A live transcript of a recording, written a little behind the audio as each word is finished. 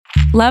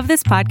Love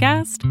this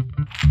podcast?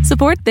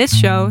 Support this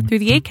show through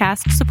the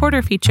Acast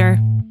supporter feature.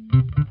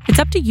 It's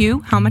up to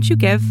you how much you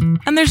give,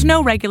 and there's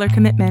no regular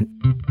commitment.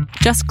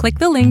 Just click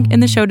the link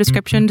in the show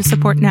description to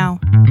support now.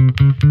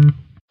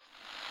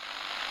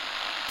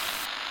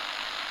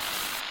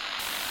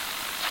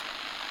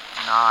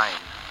 Nine,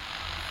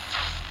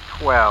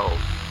 12,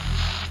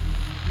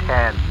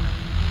 10,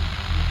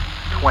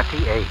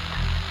 28,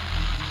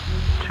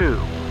 2,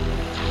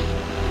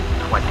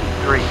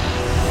 23.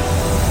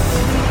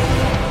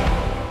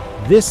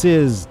 This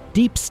is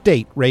Deep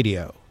State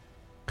Radio,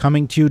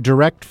 coming to you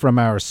direct from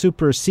our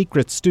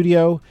super-secret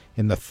studio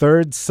in the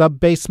third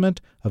sub-basement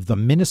of the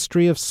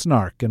Ministry of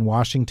Snark in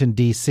Washington,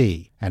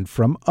 D.C., and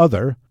from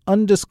other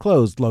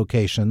undisclosed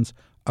locations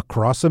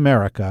across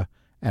America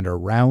and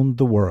around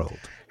the world.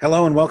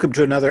 Hello and welcome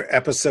to another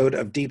episode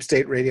of Deep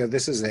State Radio.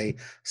 This is a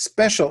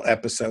special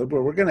episode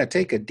where we're going to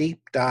take a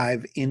deep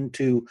dive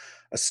into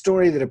a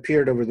story that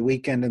appeared over the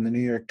weekend in the New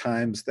York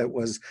Times that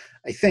was,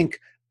 I think,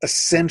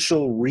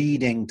 essential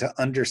reading to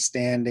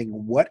understanding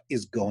what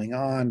is going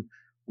on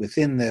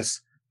within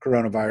this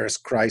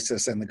coronavirus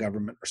crisis and the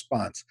government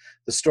response.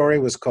 The story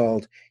was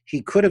called,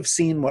 "He Could Have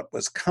Seen What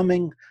Was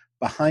Coming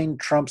Behind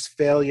Trump's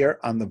Failure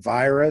on the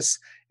Virus."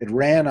 It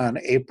ran on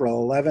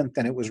April 11th,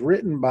 and it was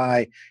written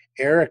by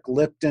Eric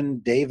Lipton,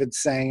 David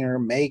Sanger,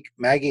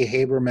 Maggie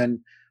Haberman,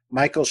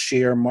 Michael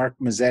Shear, Mark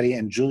Mazzetti,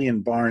 and Julian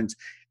Barnes.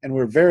 And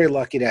we're very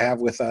lucky to have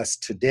with us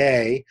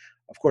today,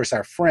 of course,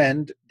 our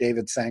friend,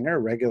 David Sanger, a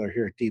regular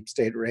here at Deep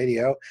State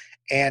Radio,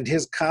 and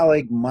his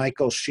colleague,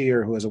 Michael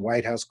Shear, who is a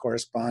White House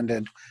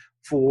correspondent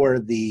for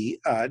the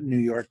New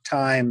York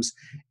Times,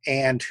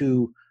 and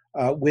who,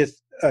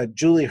 with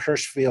Julie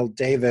Hirschfield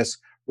Davis,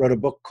 wrote a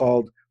book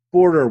called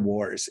Border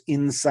Wars,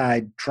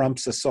 Inside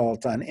Trump's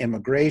Assault on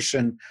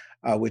Immigration,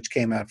 which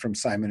came out from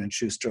Simon &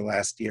 Schuster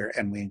last year,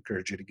 and we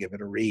encourage you to give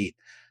it a read.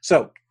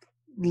 So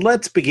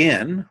let's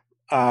begin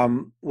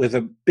with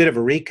a bit of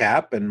a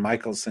recap. And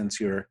Michael, since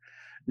you're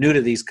new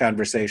to these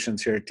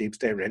conversations here at Deep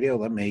State Radio,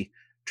 let me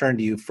turn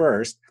to you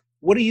first.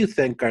 What do you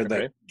think are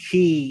the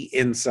key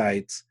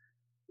insights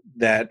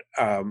that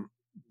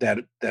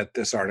that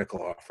this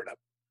article offered up?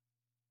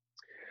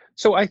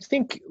 So I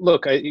think,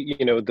 look,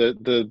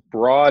 the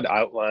broad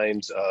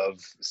outlines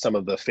of some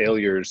of the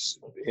failures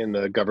in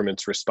the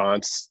government's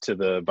response to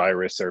the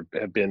virus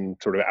have been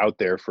sort of out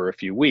there for a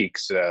few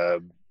weeks.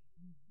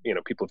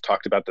 People have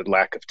talked about the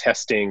lack of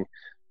testing.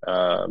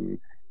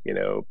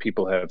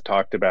 People have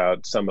talked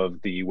about some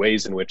of the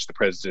ways in which the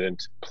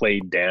president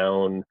played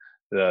down,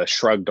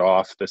 shrugged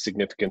off the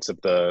significance of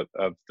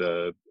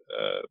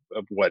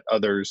what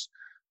others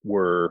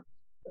were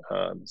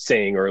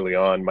saying early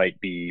on might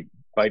be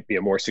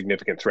a more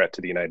significant threat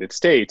to the United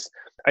States.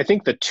 I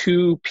think the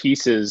two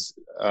pieces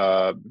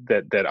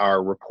that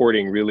our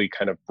reporting really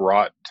kind of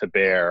brought to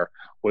bear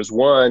was,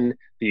 one,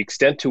 the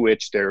extent to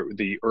which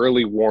the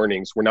early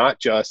warnings were not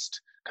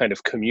just kind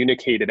of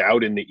communicated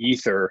out in the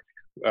ether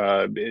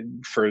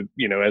for,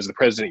 as the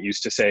president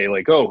used to say,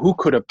 like, oh, who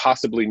could have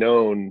possibly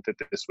known that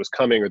this was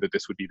coming or that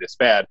this would be this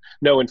bad?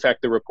 No, in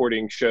fact, the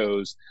reporting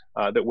shows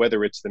that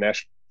whether it's the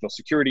national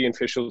security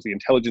officials, the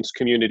intelligence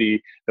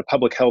community, the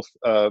public health,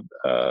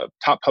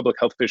 top public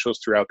health officials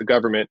throughout the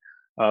government,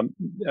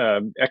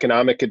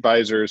 economic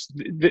advisors,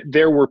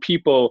 there were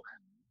people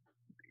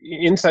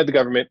inside the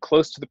government,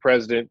 close to the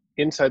president,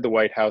 inside the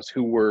White House,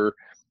 who were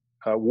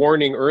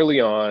warning early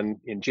on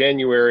in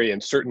January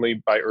and certainly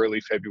by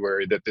early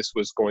February that this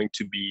was going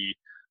to be,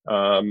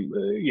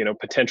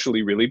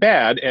 potentially really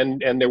bad.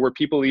 And there were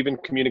people even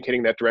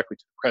communicating that directly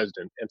to the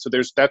president. And so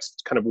that's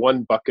kind of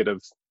one bucket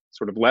of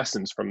sort of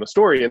lessons from the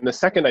story. And the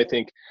second, I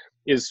think,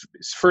 is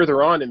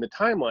further on in the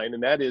timeline,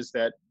 and that is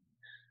that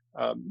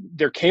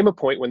there came a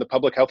point when the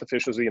public health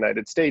officials of the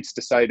United States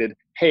decided,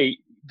 hey,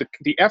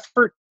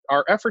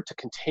 our effort to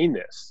contain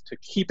this, to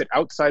keep it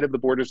outside of the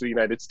borders of the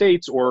United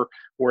States, or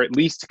at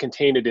least to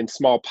contain it in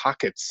small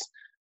pockets,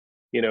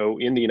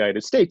 in the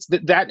United States,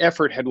 that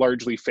effort had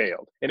largely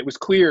failed. And it was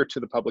clear to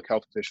the public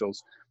health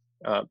officials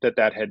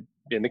that had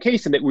been the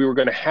case, and that we were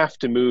going to have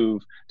to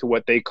move to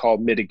what they call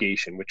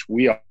mitigation, which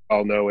we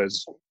all know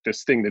as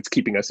this thing that's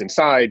keeping us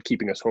inside,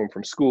 keeping us home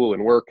from school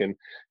and work and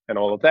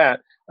all of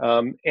that.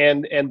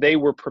 And they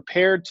were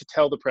prepared to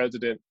tell the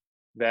president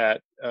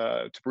that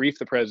to brief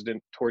the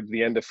president towards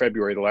the end of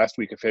February, the last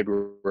week of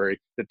February,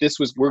 that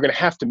we're going to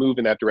have to move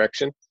in that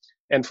direction.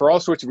 And for all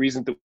sorts of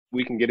reasons that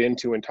we can get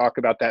into and talk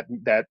about,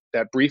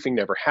 that briefing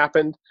never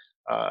happened.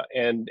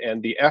 And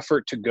the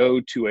effort to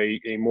go to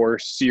a more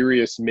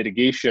serious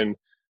mitigation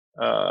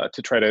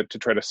to try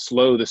to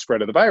slow the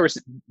spread of the virus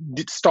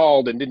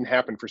stalled and didn't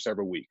happen for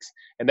several weeks.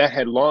 And that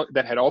had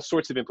all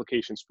sorts of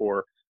implications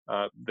for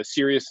the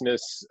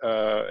seriousness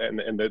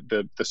and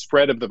the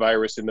spread of the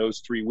virus in those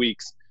 3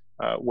 weeks.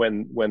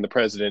 When the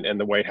president and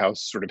the White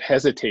House sort of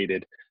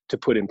hesitated to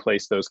put in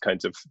place those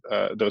kinds of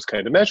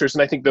measures.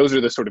 And I think those are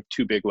the sort of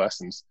two big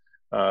lessons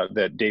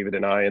that David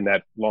and I and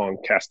that long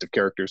cast of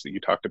characters that you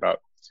talked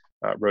about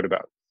wrote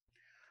about.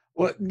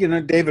 Well,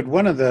 David,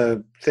 one of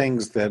the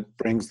things that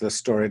brings this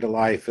story to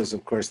life is,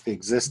 of course, the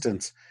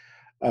existence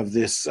of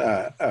this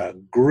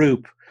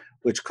group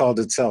which called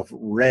itself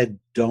Red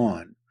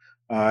Dawn.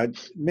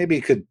 Maybe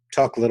you could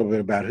talk a little bit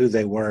about who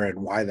they were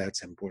and why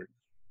that's important.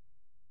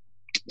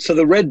 So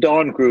the Red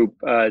Dawn group,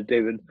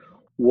 David,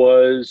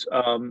 was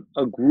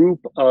a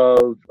group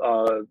of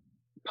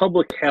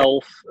public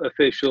health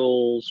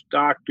officials,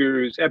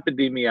 doctors,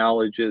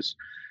 epidemiologists,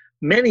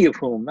 many of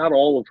whom, not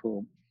all of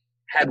whom,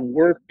 had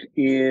worked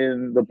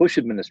in the Bush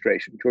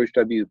administration, George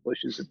W.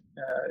 Bush's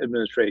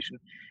administration,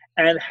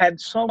 and had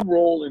some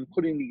role in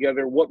putting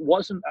together what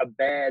wasn't a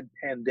bad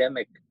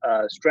pandemic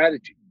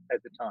strategy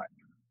at the time.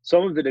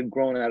 Some of it had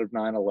grown out of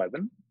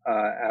 9/11,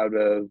 out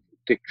of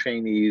Dick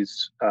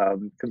Cheney's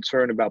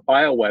concern about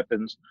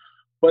bioweapons,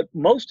 but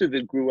most of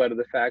it grew out of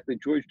the fact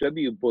that George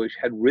W. Bush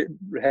had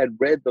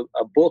read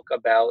a book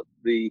about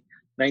the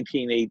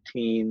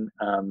 1918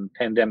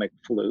 pandemic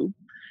flu,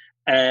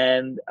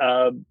 and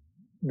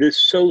this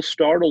so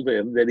startled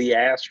him that he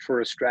asked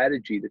for a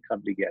strategy to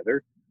come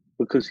together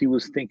because he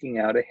was thinking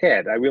out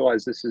ahead. I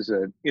realize this is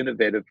an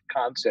innovative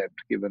concept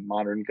given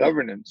modern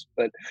governance,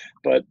 but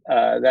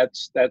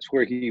that's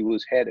where he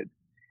was headed.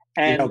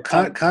 And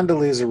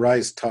Condoleezza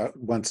Rice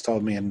once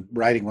told me in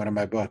writing one of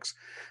my books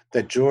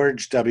that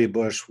George W.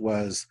 Bush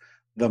was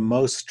the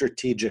most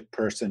strategic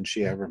person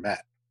she ever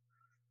met.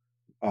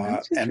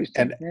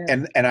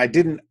 And I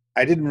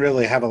didn't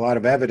really have a lot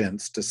of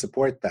evidence to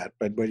support that,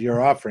 but what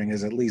you're offering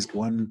is at least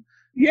one.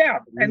 Yeah,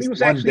 and he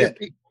was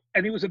actually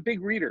he was a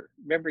big reader.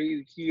 Remember,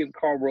 he and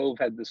Karl Rove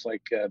had this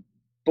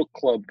book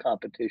club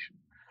competition.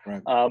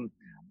 Right.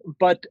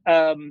 But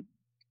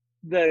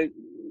the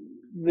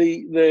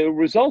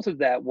result of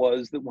that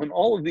was that when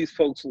all of these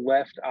folks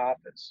left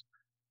office,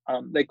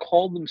 they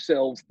called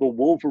themselves the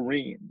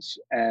Wolverines.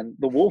 And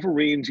the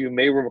Wolverines, you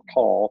may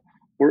recall,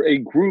 were a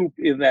group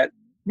in that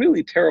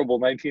really terrible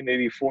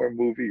 1984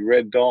 movie,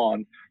 Red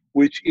Dawn,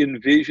 which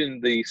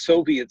envisioned the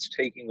Soviets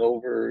taking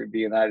over the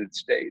United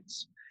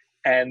States.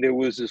 And there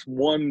was this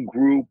one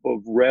group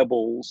of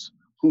rebels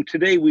who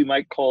today we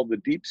might call the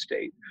deep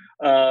state,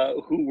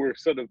 who were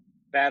sort of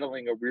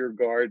battling a rear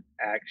guard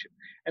action.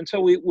 And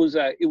so it was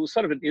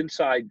sort of an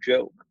inside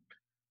joke,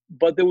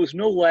 but there was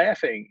no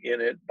laughing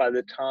in it by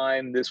the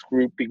time this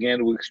group began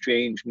to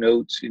exchange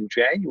notes in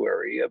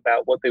January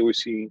about what they were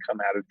seeing come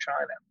out of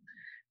China.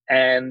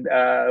 And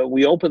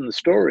we opened the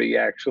story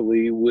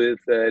actually with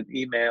an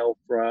email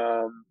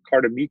from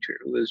Carter Meacher,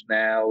 who is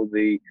now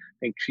the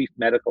chief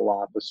medical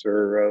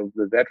officer of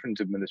the Veterans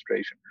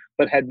Administration,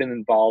 but had been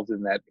involved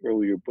in that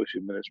earlier Bush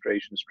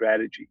administration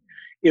strategy,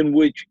 in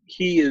which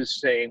he is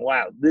saying,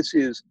 wow, this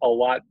is a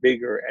lot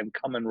bigger and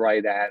coming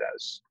right at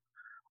us.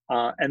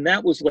 And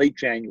that was late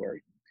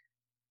January.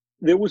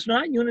 There was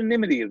not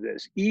unanimity of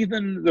this.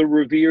 Even the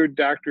revered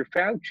Dr.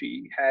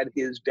 Fauci had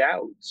his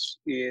doubts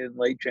in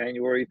late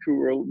January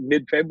through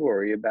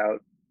mid-February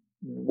about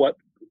what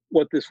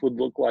this would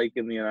look like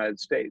in the United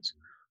States.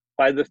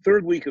 By the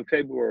third week of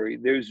February,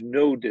 there's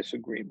no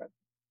disagreement.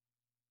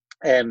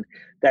 And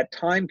that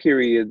time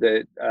period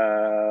that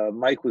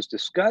Mike was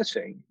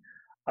discussing,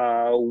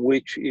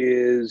 which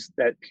is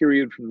that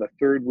period from the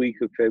third week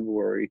of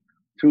February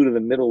through to the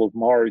middle of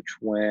March,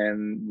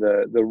 when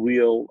the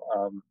real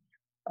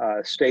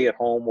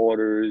stay-at-home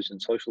orders and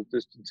social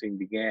distancing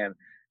began,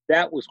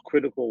 that was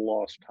critical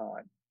lost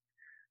time.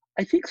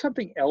 I think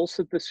something else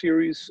that the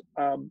series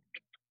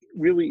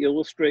really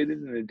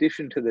illustrated, in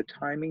addition to the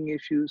timing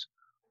issues,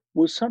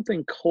 was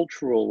something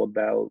cultural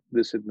about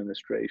this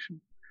administration.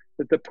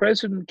 That the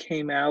president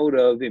came out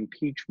of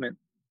impeachment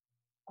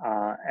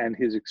and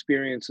his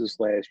experiences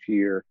last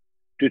year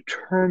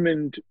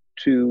determined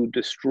to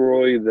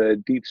destroy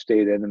the deep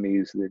state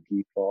enemies that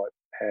he thought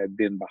had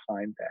been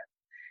behind that.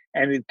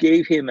 And it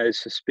gave him a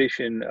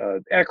suspicion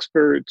of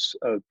experts,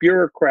 of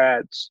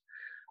bureaucrats,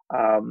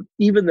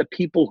 even the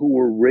people who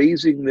were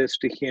raising this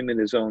to him in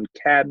his own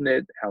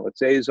cabinet,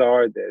 Alex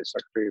Azar, the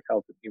Secretary of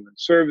Health and Human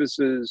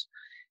Services,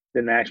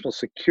 the National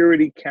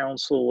Security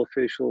Council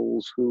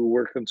officials who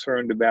were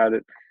concerned about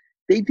it.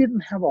 They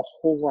didn't have a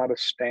whole lot of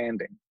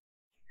standing.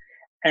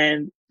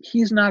 And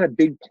he's not a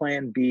big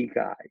plan B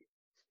guy.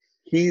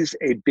 He's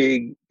a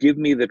big give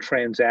me the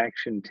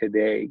transaction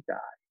today guy.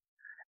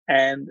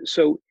 And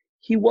so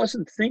he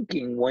wasn't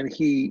thinking when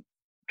he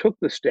took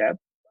the step,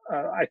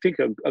 I think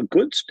a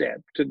good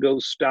step, to go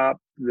stop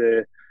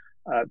the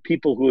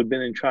people who had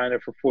been in China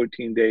for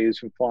 14 days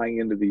from flying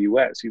into the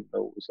U.S., even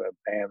though it was a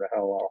ban that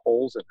had a lot of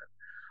holes in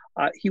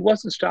it. He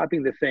wasn't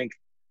stopping to think,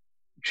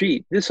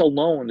 gee, this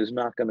alone is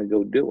not going to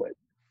go do it.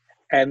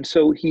 And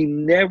so he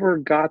never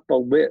got the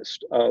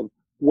list of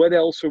what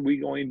else are we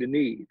going to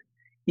need,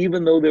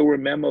 even though there were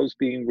memos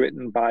being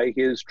written by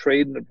his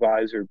trade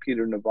advisor,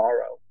 Peter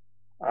Navarro,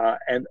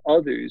 and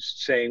others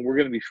saying, we're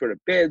going to be short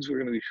of beds, we're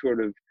going to be short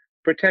of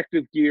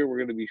protective gear, we're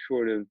going to be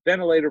short of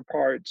ventilator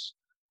parts.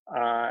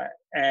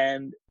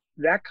 And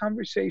that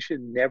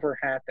conversation never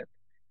happened.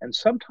 And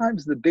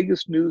sometimes the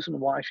biggest news in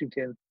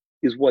Washington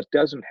is what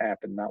doesn't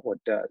happen, not what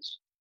does.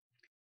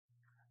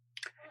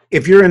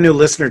 If you're a new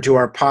listener to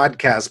our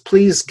podcast,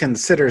 please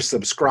consider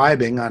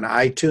subscribing on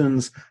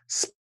iTunes,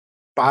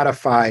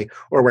 Spotify,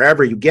 or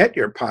wherever you get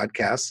your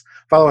podcasts.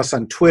 Follow us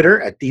on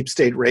Twitter at Deep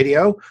State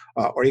Radio,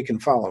 or you can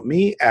follow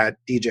me at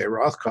DJ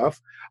Rothkopf,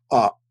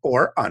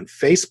 or on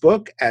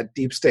Facebook at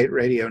Deep State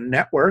Radio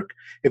Network.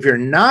 If you're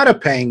not a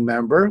paying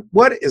member,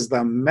 what is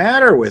the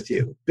matter with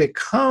you?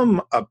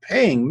 Become a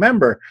paying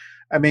member.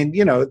 I mean,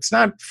 it's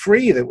not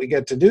free that we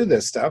get to do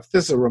this stuff.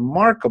 This is a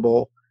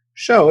remarkable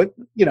show.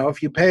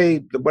 If you pay,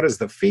 what is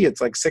the fee? It's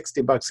like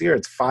 $60 a year.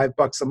 It's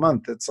 $5 a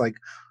month. It's like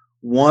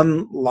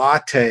one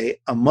latte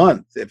a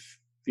month, if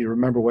you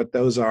remember what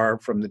those are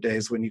from the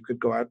days when you could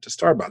go out to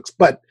Starbucks.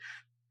 But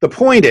the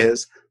point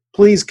is,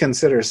 please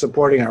consider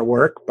supporting our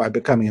work by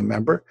becoming a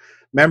member.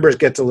 Members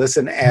get to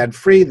listen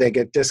ad-free. They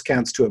get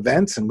discounts to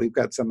events, and we've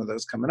got some of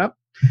those coming up.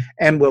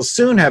 And we'll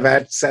soon have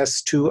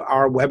access to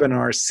our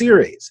webinar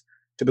series.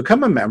 To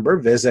become a member,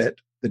 visit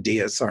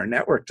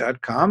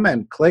thedsrnetwork.com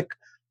and click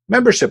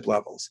membership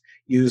levels.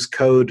 Use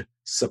code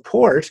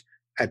SUPPORT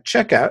at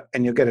checkout,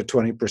 and you'll get a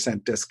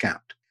 20%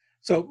 discount.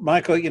 So,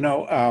 Michael,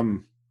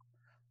 of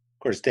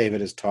course,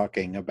 David is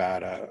talking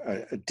about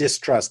a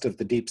distrust of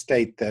the deep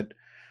state that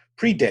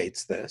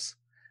predates this,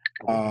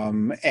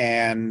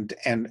 and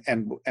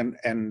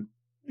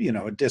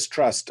a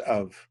distrust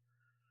of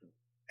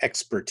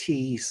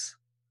expertise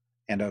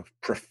and of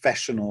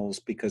professionals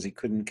because he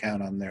couldn't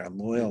count on their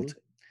loyalty.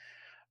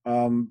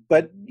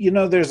 But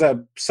there's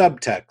a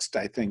subtext,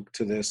 I think,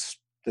 to this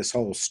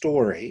whole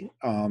story,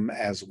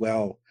 as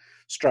well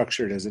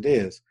structured as it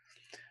is.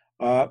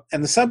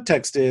 And the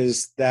subtext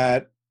is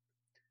that,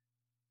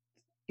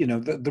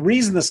 the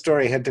reason the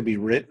story had to be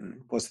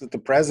written was that the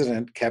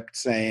president kept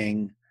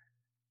saying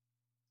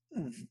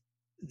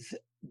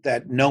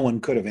that no one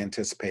could have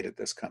anticipated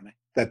this coming,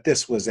 that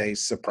this was a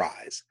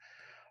surprise.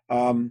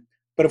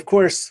 But of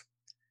course,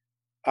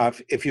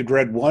 if you'd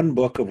read one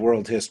book of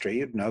world history,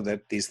 you'd know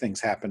that these things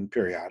happen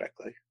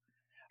periodically.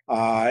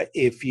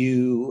 If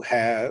you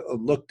had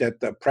looked at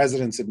the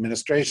president's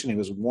administration, he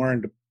was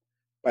warned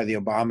by the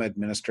Obama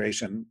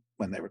administration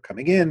when they were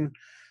coming in.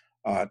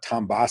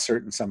 Tom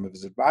Bossert and some of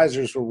his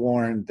advisors were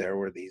warned. There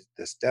were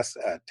this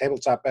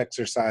tabletop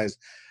exercise.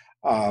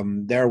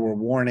 There were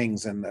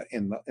warnings in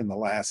the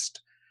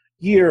last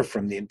year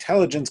from the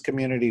intelligence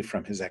community,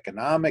 from his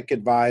economic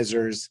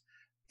advisors,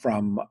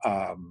 from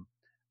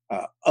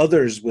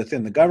others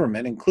within the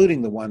government,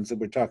 including the ones that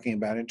we're talking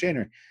about in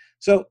January.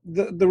 So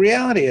the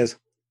reality is,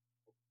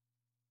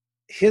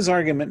 his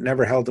argument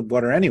never held up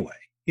water anyway.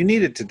 You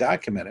needed to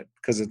document it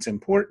because it's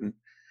important.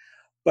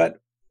 But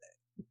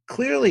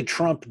clearly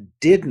Trump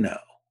did know.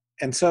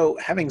 And so,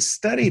 having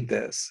studied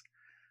this,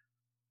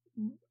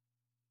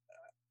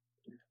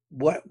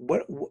 what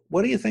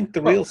do you think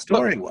the real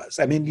story was?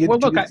 I mean,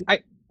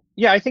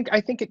 I think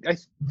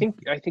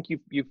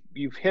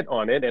you've hit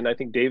on it, and I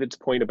think David's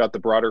point about the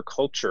broader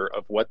culture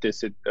of what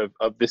this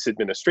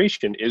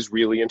administration is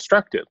really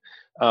instructive.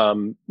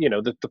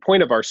 The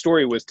point of our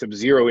story was to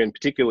zero in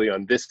particularly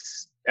on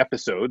this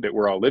episode that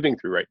we're all living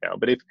through right now.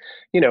 But if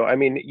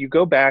you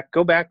go back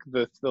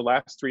the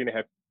last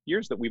 3.5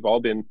 years that we've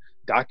all been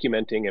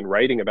documenting and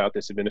writing about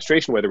this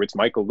administration, whether it's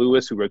Michael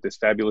Lewis, who wrote this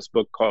fabulous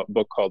book called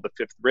The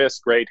Fifth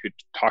Risk, right, who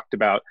talked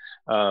about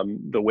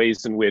the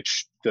ways in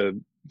which the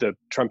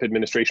Trump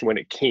administration, when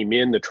it came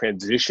in, the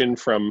transition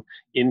from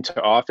into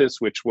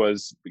office, which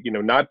was,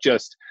 not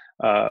just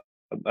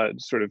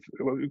sort of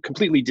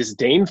completely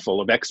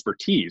disdainful of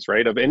expertise,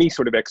 right, of any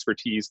sort of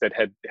expertise that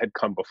had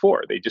come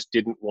before. They just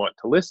didn't want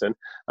to listen.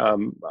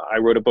 I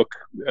wrote a book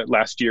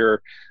last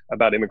year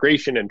about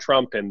immigration and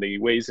Trump and the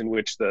ways in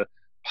which the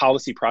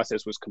policy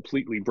process was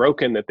completely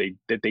broken, that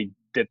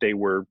they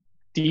were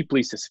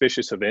deeply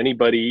suspicious of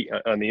anybody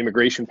on the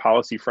immigration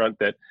policy front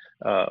that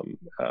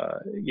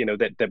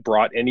that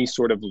brought any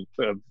sort of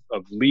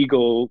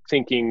legal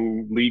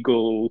thinking,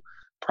 legal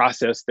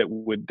process that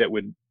would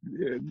kind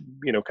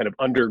of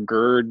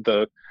undergird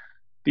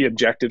the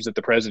objectives that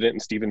the president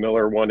and Stephen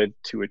Miller wanted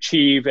to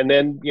achieve. And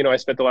then I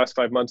spent the last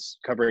 5 months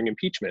covering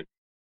impeachment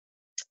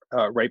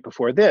right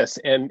before this,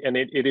 and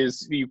it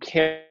is, you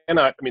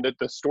cannot,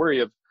 the story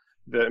of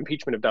the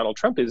impeachment of Donald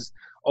Trump is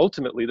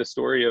ultimately the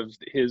story of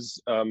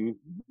his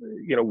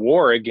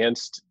war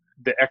against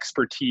the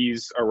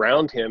expertise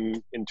around him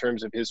in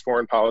terms of his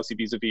foreign policy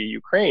vis-a-vis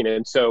Ukraine.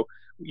 And so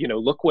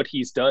look what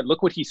he's done.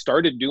 Look what he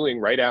started doing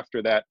right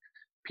after that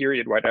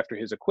period, right after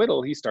his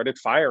acquittal. He started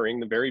firing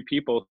the very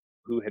people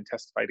who had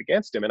testified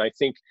against him. And I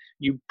think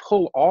you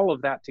pull all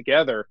of that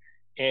together,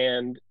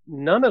 and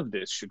none of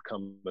this should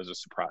come as a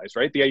surprise,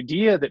 right? The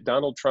idea that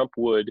Donald Trump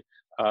would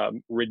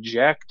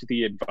reject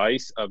the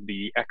advice of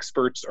the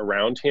experts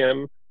around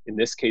him, in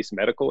this case,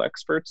 medical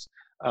experts,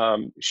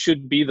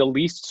 should be the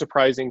least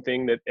surprising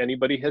thing that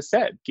anybody has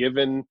said,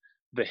 given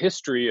the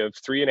history of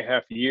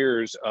 3.5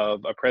 years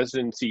of a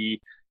presidency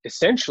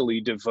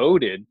essentially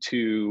devoted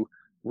to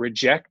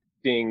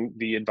rejecting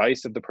the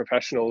advice of the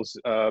professionals,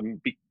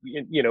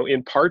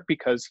 in part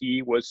because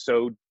he was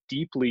so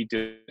deeply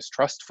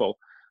distrustful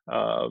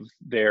of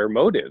their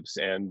motives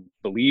and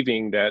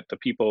believing that the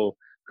people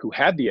who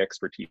had the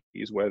expertise,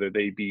 whether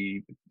they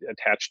be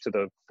attached to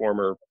the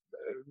former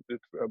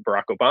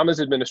Barack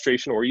Obama's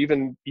administration, or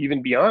even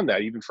beyond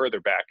that, even further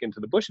back into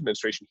the Bush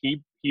administration.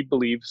 He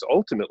believes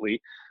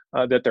ultimately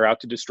that they're out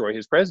to destroy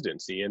his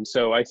presidency. And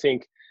so I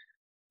think,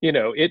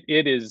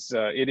 it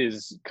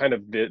is kind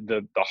of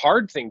the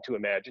hard thing to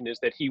imagine is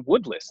that he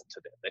would listen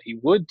to them, that he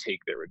would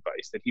take their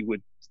advice, that he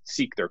would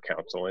seek their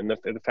counsel. And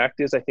the fact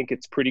is, I think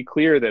it's pretty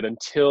clear that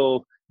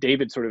until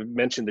David sort of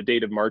mentioned the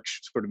date of March,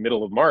 sort of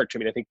middle of March,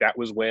 I think that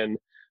was when,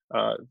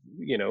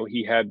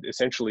 he had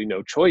essentially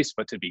no choice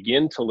but to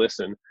begin to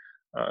listen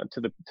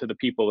to the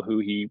people who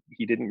he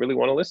didn't really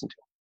want to listen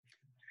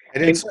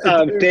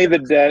to.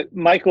 David,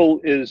 Michael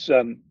is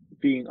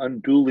being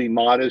unduly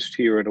modest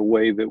here in a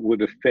way that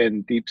would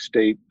offend deep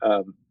state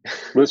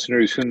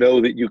listeners who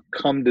know that you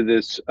come to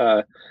this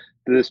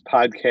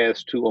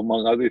podcast to,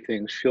 among other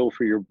things, shill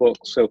for your book.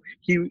 So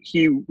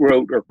he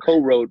wrote or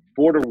co-wrote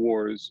Border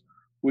Wars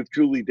with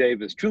Julie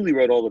Davis. Julie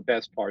wrote all the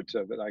best parts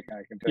of it. I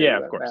can tell you that. Yeah,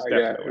 of course,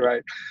 definitely. Yeah,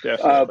 right.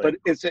 Definitely. But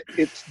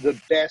it's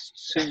the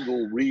best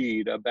single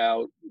read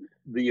about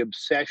the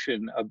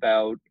obsession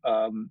about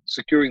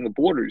securing the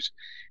borders,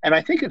 and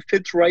I think it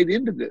fits right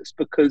into this,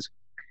 because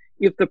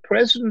if the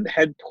president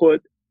had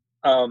put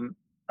a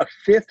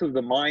fifth of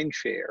the mind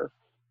share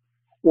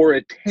or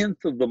a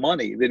tenth of the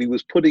money that he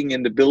was putting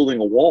into building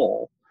a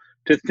wall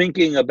to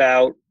thinking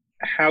about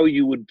how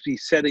you would be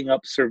setting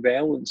up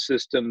surveillance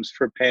systems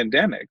for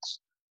pandemics,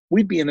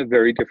 we'd be in a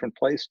very different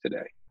place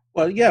today.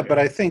 Well, yeah, but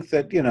I think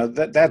that,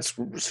 that's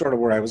sort of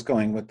where I was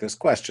going with this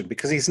question,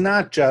 because he's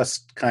not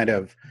just kind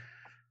of,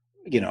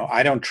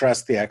 I don't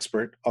trust the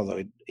expert,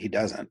 although he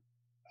doesn't.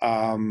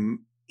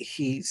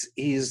 He's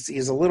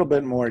a little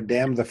bit more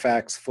damn the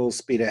facts, full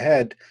speed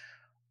ahead,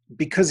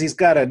 because he's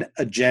got an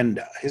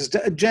agenda. His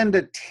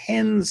agenda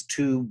tends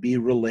to be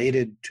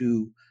related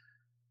to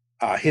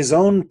his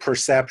own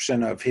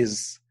perception of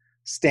his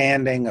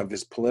standing, of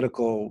his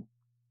political,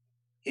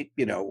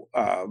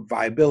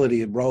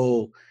 viability and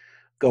role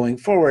going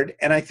forward.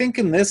 And I think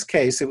in this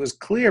case, it was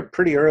clear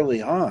pretty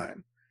early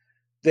on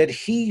that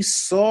he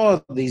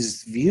saw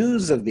these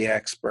views of the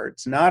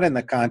experts, not in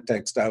the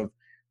context of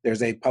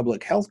there's a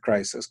public health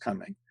crisis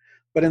coming,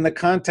 but in the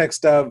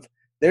context of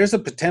there's a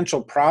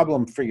potential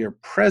problem for your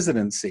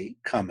presidency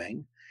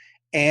coming.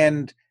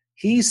 And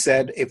he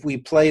said, if we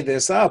play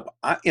this up,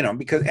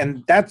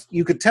 and that's,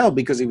 you could tell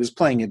because he was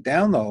playing it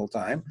down the whole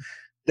time,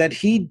 that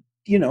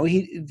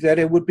that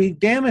it would be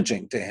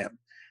damaging to him.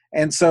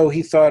 And so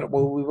he thought,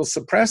 well, we will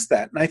suppress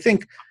that. And I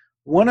think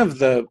one of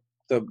the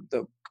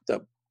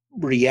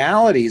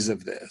realities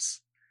of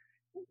this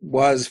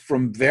was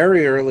from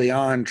very early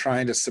on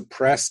trying to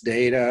suppress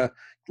data.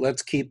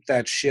 Let's keep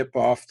that ship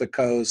off the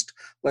coast.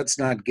 Let's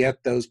not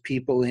get those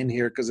people in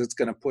here because it's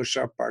going to push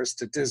up our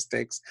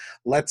statistics.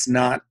 Let's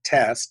not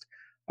test.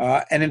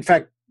 And in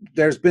fact,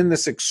 there's been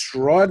this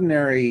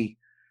extraordinary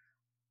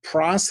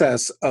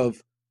process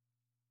of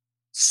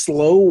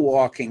slow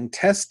walking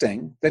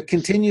testing that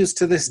continues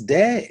to this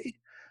day,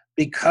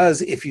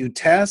 because if you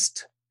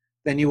test,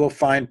 then you will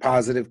find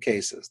positive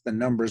cases. The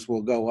numbers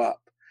will go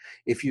up.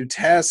 If you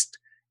test,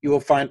 you will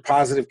find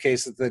positive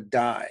cases that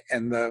die,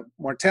 and the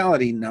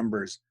mortality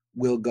numbers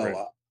will go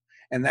up.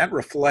 And that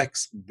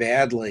reflects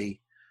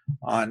badly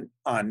on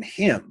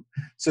him.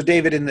 So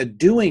David, in the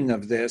doing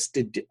of this,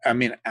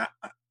 I'm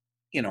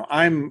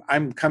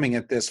coming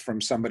at this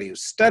from somebody who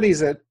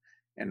studies it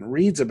and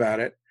reads about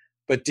it,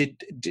 but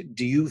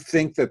do you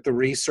think that the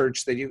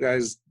research that you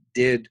guys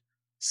did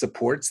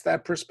supports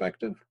that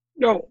perspective?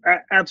 No,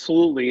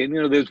 absolutely. And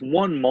there's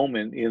one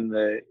moment in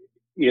the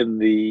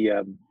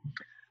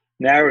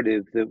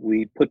narrative that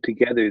we put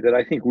together that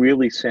I think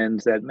really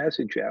sends that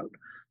message out.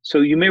 So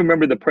you may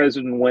remember the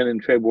president went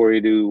in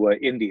February to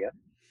India,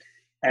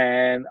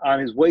 and on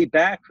his way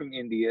back from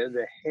India,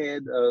 the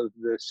head of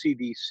the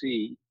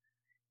CDC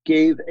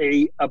gave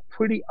a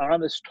pretty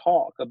honest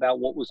talk about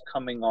what was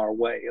coming our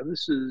way. And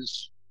this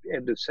is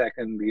end of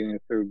second, beginning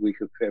of third week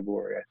of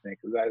February, I think.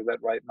 Is that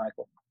right,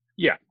 Michael?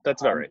 Yeah,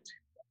 that's about right.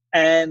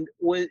 And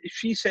when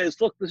she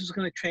says, "Look, this is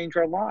going to change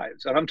our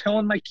lives," and I'm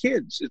telling my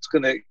kids, it's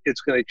going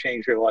to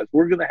change their lives.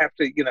 We're going to have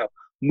to,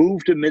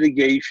 move to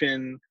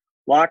mitigation,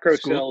 lock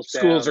ourselves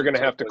down. Schools are going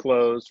to have to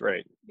close,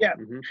 right? Yeah,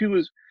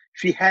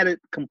 she had it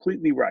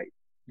completely right.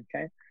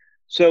 Okay,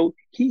 so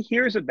he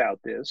hears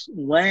about this,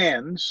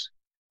 lands,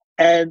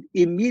 and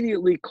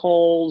immediately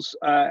calls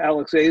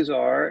Alex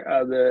Azar,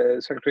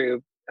 the Secretary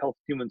of Health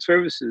and Human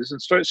Services,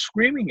 and starts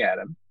screaming at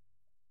him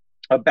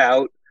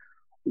about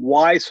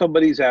why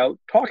somebody's out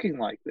talking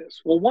like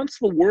this. Well, once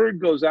the word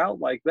goes out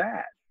like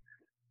that,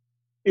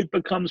 it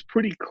becomes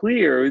pretty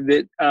clear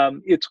that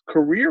it's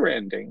career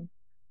ending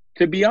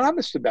to be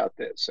honest about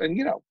this.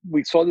 And,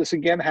 we saw this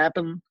again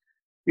happen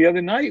the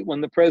other night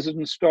when the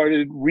president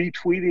started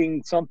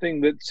retweeting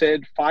something that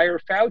said, "Fire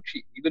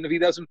Fauci." Even if he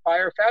doesn't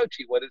fire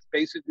Fauci, what it's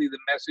basically the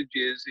message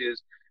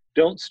is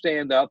don't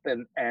stand up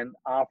and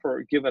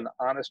give an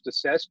honest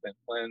assessment.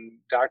 When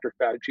Dr.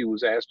 Fauci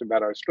was asked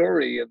about our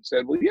story and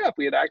said, well, yeah, if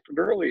we had acted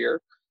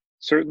earlier,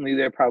 certainly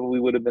there probably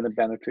would have been a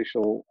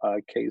beneficial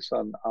case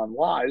on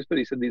lives. But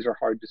he said these are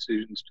hard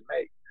decisions to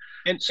make.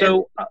 And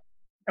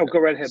Oh, go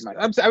right ahead, Mike.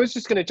 I was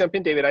just going to jump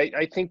in, David.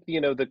 I think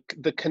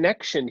the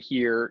connection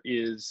here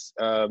is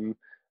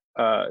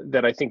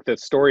that I think the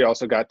story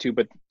also got to,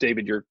 but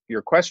David,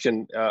 your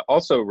question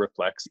also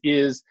reflects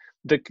is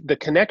the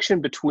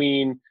connection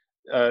between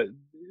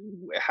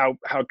how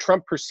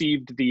Trump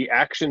perceived the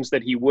actions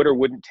that he would or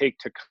wouldn't take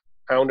to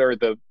counter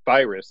the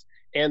virus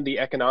and the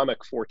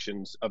economic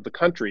fortunes of the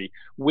country,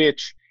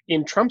 which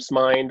in Trump's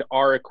mind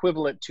are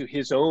equivalent to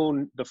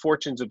the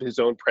fortunes of his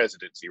own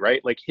presidency,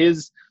 right? Like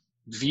his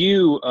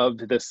view of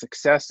the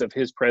success of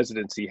his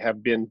presidency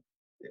have been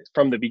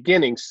from the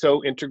beginning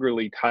so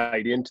integrally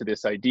tied into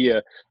this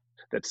idea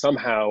that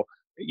somehow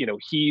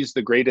he's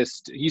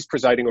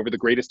presiding over the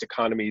greatest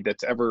economy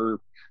that's ever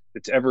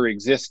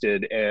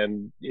existed,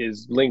 and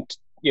is linked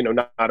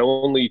not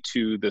only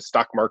to the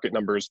stock market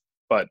numbers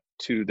but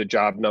to the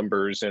job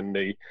numbers and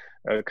the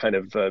kind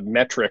of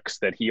metrics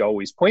that he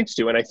always points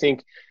to. And I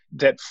think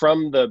that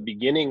from the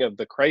beginning of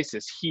the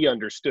crisis, he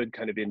understood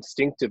kind of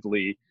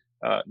instinctively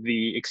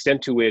the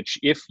extent to which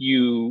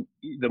the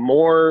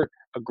more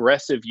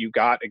aggressive you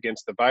got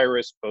against the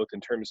virus, both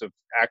in terms of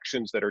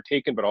actions that are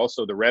taken, but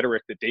also the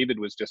rhetoric that David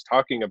was just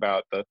talking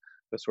about, the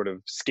sort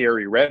of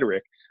scary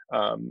rhetoric,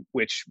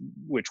 which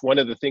one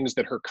of the things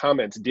that her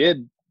comments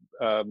did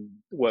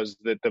was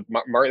that that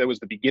was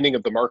the beginning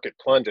of the market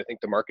plunge. I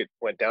think the market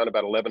went down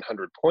about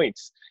 1,100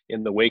 points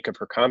in the wake of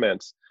her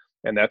comments,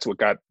 and that's what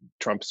got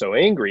Trump so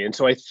angry. And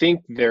so I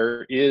think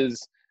there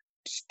is,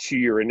 to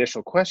your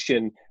initial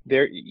question,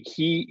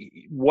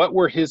 what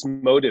were his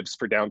motives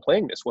for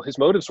downplaying this? Well, his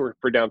motives for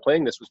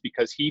downplaying this was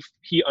because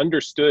he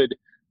understood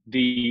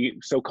the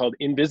so-called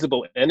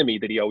invisible enemy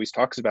that he always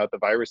talks about. The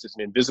virus is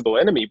an invisible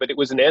enemy, but it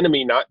was an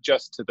enemy not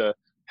just to the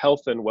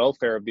health and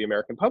welfare of the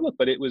American public,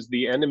 but it was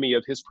the enemy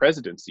of his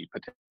presidency,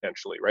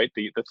 potentially, right?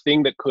 The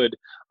thing that could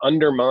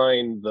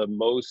undermine the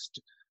most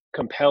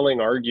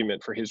compelling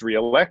argument for his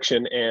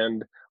reelection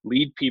and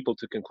lead people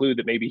to conclude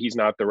that maybe he's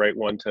not the right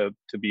one to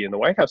be in the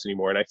White House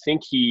anymore. And I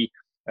think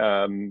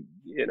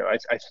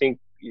I think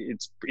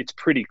it's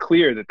pretty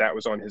clear that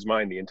was on his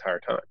mind the entire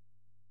time.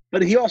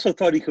 But he also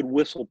thought he could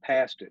whistle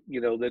past it,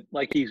 that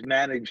like he's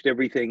managed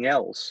everything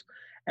else.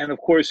 And of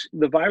course,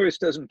 the virus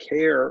doesn't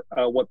care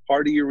what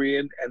party you're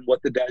in and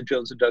what the Dow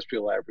Jones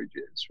Industrial Average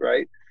is,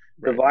 right?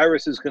 The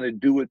virus is going to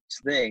do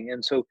its thing.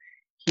 And so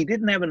he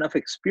didn't have enough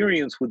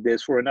experience with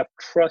this or enough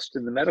trust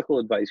in the medical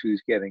advice he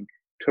was getting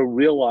to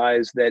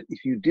realize that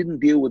if you didn't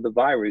deal with the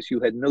virus,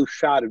 you had no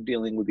shot of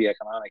dealing with the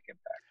economic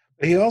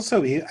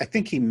impact. I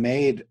think he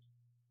made,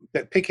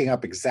 picking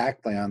up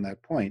exactly on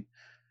that point,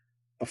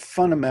 a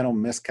fundamental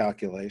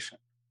miscalculation.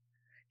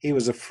 He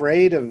was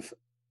afraid of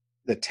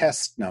the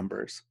test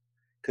numbers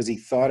because he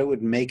thought it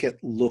would make it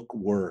look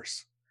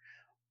worse.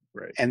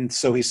 Right. And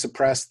so he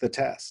suppressed the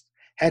test.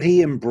 Had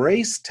he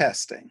embraced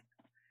testing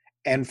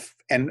and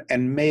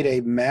made a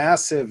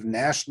massive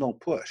national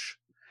push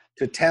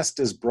to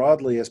test as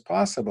broadly as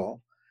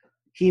possible,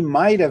 he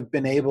might have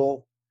been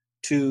able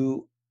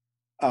to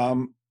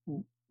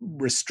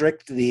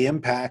restrict the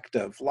impact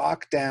of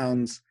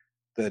lockdowns,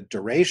 the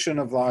duration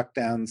of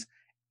lockdowns,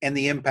 and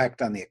the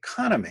impact on the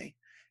economy.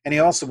 And he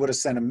also would have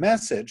sent a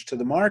message to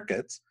the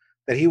markets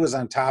that he was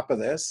on top of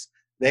this,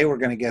 they were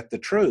going to get the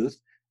truth,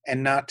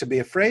 and not to be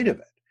afraid of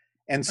it.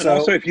 And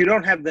also, if you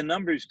don't have the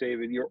numbers,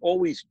 David, you're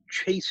always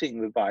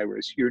chasing the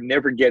virus. You're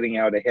never getting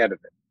out ahead of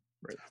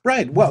it.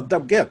 Right. Well,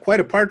 yeah, quite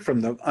apart from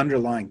the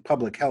underlying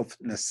public health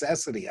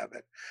necessity of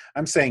it,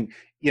 I'm saying,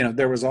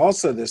 there was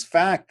also this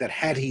fact that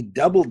had he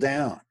doubled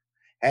down,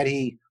 had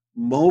he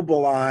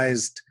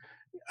mobilized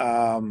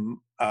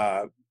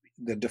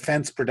the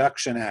Defense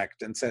Production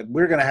Act and said,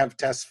 we're going to have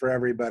tests for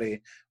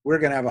everybody, we're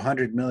going to have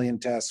 100 million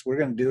tests, we're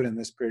going to do it in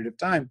this period of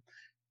time,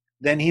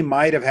 then he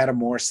might have had a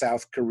more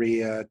South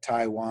Korea,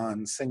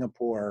 Taiwan,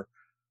 Singapore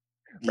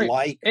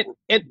like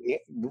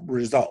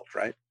result,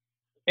 right?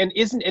 And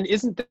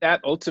isn't that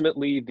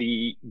ultimately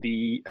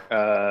the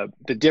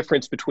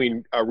difference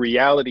between a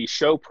reality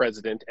show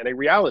president and a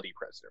reality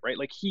president, right?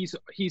 Like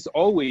he's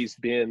always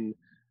been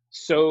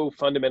so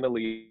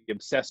fundamentally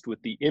obsessed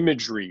with the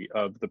imagery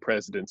of the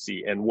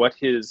presidency and what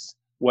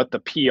the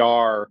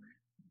PR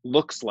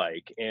looks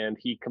like, and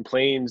he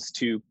complains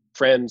to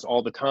friends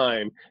all the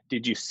time,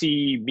 did you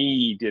see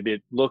me? Did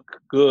it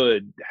look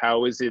good?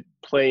 How is it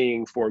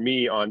playing for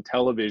me on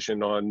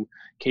television, on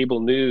cable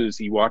news?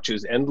 He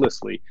watches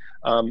endlessly.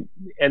 And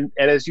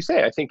as you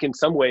say, I think in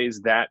some ways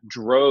that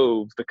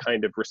drove the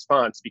kind of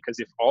response, because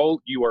if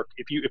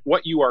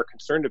what you are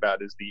concerned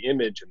about is the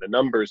image and the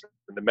numbers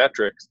and the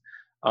metrics,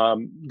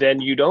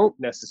 then you don't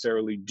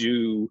necessarily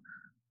do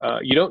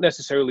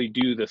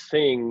the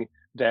thing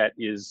that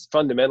is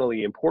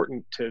fundamentally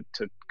important to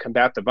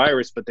combat the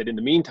virus, but that in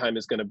the meantime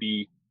is going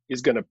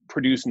to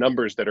produce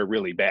numbers that are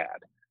really bad.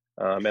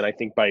 And I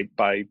think by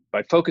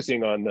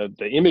focusing on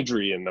the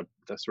imagery and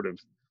the sort of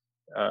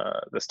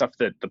the stuff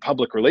that the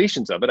public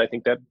relations of it, I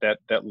think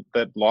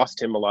that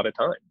lost him a lot of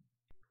time.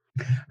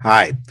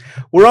 Hi,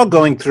 we're all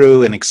going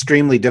through an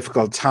extremely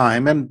difficult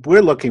time, and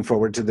we're looking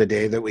forward to the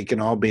day that we can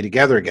all be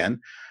together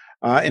again.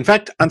 In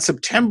fact, on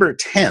September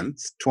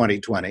 10th,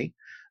 2020,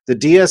 The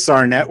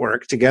DSR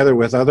Network, together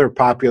with other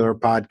popular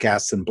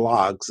podcasts and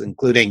blogs,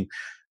 including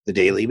The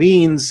Daily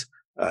Beans,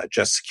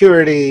 Just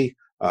Security,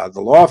 the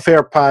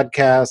Lawfare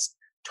Podcast,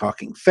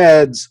 Talking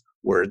Feds,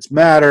 Words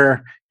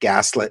Matter,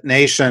 Gaslit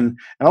Nation,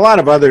 and a lot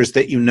of others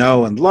that you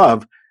know and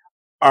love,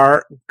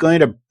 are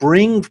going to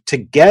bring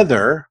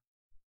together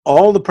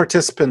all the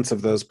participants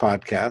of those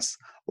podcasts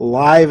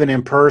live and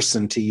in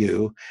person to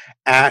you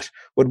at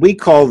what we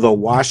call the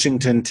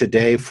Washington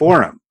Today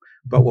Forum,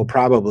 but will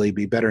probably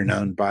be better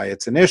known by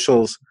its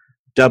initials,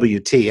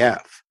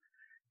 WTF.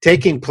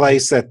 Taking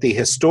place at the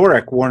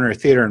historic Warner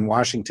Theater in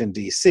Washington,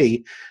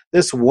 D.C.,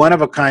 this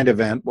one-of-a-kind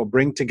event will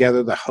bring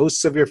together the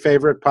hosts of your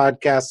favorite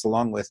podcasts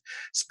along with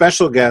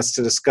special guests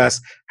to discuss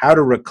how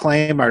to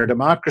reclaim our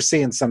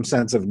democracy and some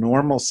sense of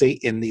normalcy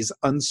in these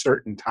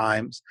uncertain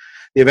times.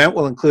 The event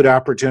will include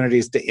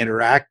opportunities to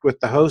interact with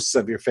the hosts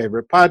of your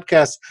favorite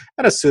podcasts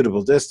at a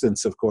suitable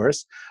distance, of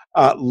course,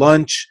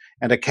 lunch,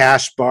 and a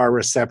cash bar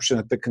reception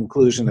at the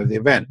conclusion of the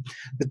event.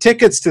 The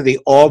tickets to the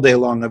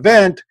all-day-long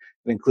event,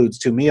 it includes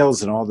 2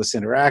 meals and all this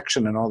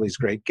interaction and all these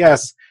great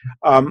guests,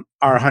 are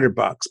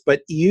 $100.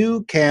 But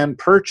you can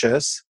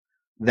purchase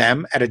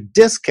them at a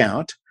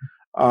discount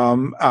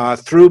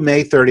through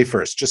May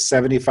 31st, just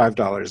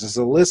 $75. As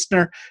a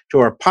listener to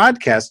our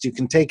podcast, you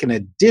can take an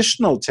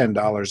additional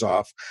 $10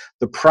 off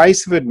the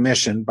price of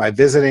admission by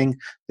visiting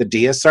the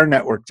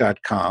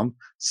DSRnetwork.com,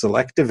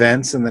 select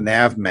events in the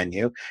nav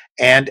menu,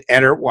 and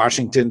enter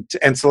Washington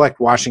and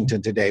select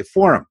Washington Today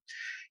Forum.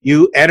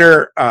 You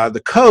enter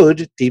the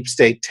code Deep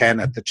State 10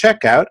 at the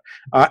checkout,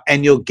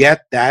 and you'll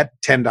get that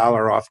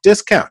 $10 off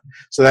discount.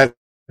 So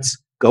that's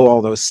go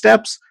all those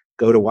steps,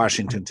 go to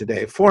Washington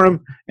Today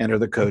Forum, enter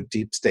the code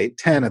Deep State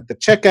 10 at the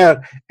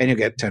checkout, and you'll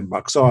get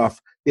 $10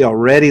 off the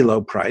already low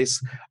price.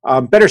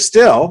 Better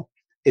still,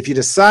 if you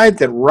decide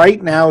that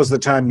right now is the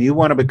time you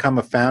want to become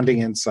a founding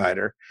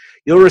insider,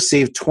 you'll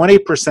receive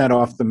 20%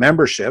 off the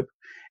membership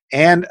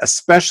and a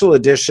special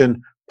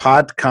edition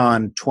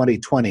PodCon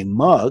 2020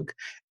 mug,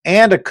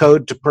 and a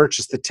code to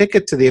purchase the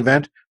ticket to the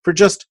event for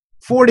just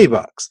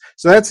 $40.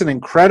 So that's an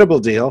incredible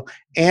deal,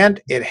 and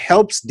it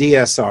helps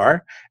DSR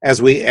as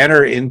we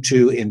enter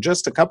into, in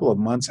just a couple of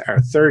months, our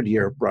 3rd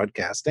year of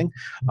broadcasting,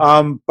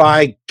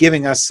 by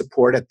giving us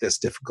support at this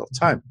difficult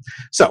time.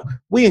 So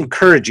we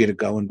encourage you to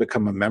go and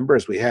become a member,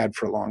 as we had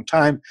for a long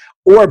time,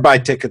 or buy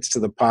tickets to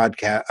the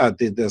podcast,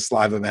 this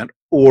live event,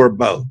 or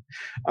both.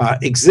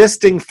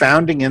 Existing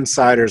founding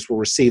insiders will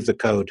receive the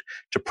code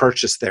to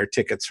purchase their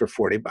tickets for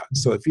 $40.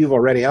 So if you've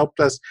already helped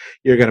us,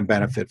 you're going to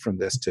benefit from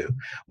this too.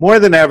 More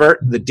than ever,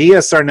 the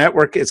DSR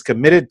Network is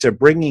committed to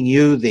bringing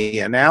you the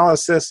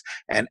analysis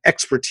and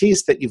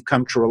expertise that you've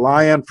come to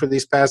rely on for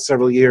these past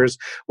several years.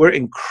 We're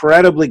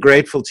incredibly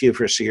grateful to you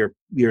for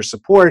your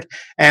support,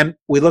 and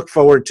we look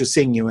forward to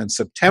seeing you in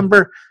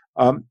September,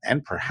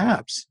 and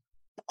perhaps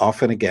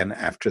often again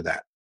after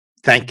that.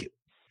 Thank you.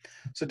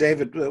 So,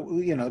 David,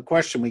 the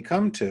question we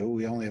come to,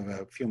 we only have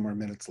a few more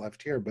minutes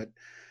left here, but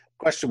the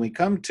question we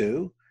come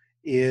to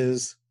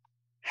is,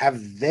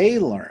 have they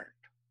learned,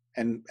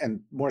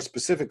 and more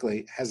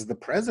specifically, has the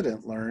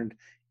president learned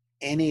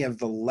any of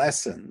the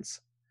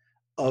lessons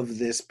of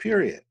this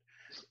period?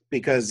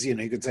 Because, you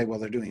could say, well,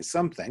 they're doing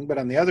something, but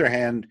on the other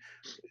hand,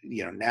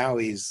 now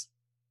he's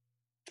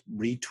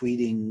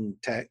retweeting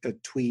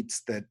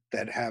tweets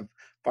that have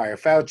Fire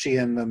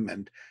Fauci in them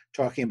and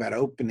talking about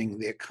opening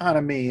the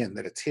economy, and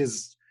that it's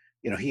his,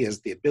 he has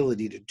the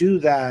ability to do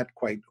that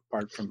quite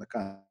apart from the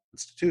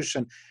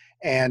Constitution.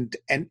 And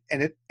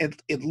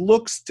it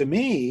looks to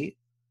me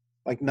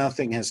like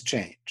nothing has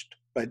changed,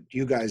 but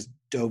you guys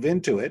dove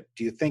into it.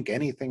 Do you think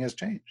anything has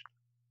changed?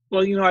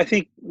 Well, I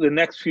think the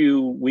next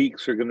few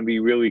weeks are going to be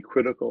really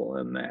critical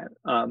in that.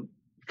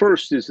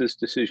 First is this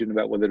decision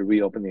about whether to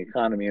reopen the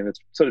economy. And it's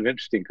sort of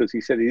interesting because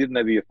he said he didn't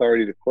have the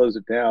authority to close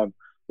it down,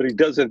 but he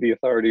does have the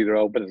authority to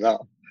open it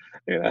up.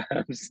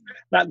 I'm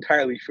not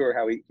entirely sure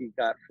how he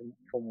got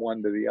from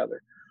one to the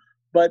other.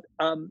 But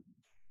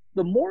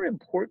the more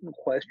important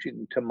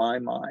question to my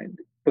mind,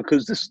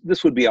 because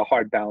this would be a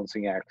hard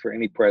balancing act for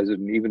any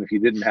president, even if you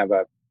didn't have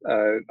a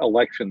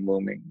election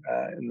looming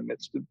in the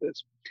midst of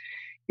this,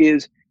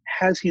 is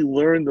has he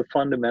learned the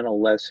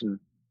fundamental lesson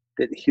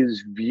that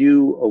his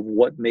view of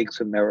what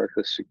makes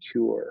America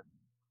secure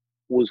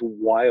was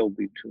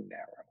wildly too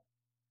narrow?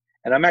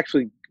 And I'm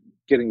actually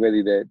getting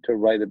ready to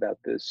write about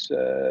this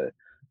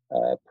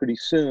pretty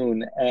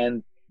soon.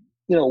 And,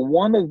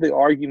 one of the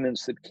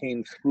arguments that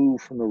came through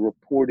from the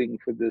reporting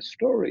for this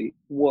story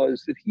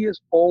was that he has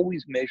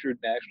always measured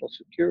national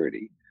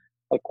security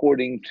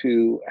according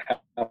to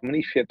how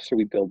many ships are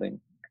we building,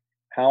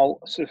 how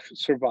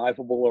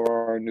survivable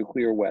are our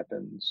nuclear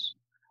weapons,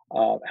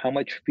 how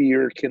much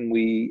fear can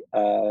we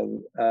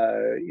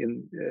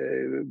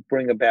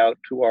bring about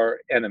to our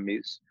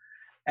enemies,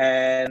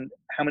 and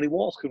how many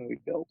walls can we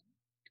build.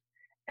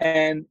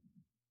 And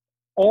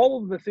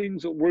all of the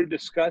things that we're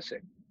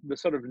discussing, the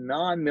sort of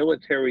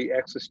non-military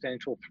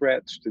existential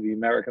threats to the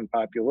American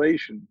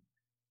population,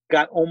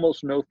 got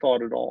almost no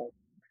thought at all.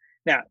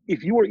 Now,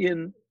 if you were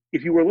in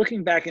if you were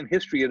looking back in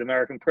history at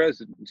American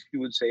presidents, you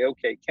would say,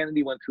 okay,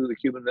 Kennedy went through the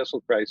Cuban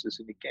Missile Crisis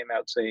and he came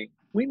out saying,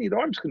 we need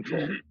arms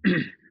control.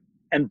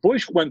 And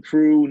Bush went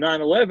through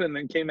 9/11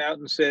 and came out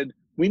and said,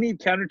 we need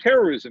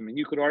counterterrorism. And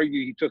you could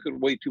argue he took it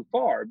way too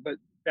far, but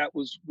that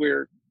was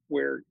where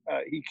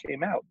he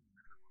came out.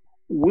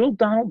 Will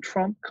Donald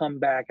Trump come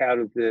back out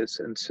of this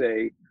and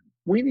say,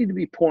 we need to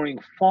be pouring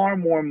far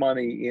more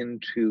money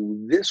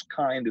into this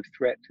kind of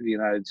threat to the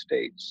United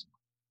States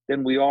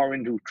than we are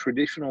into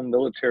traditional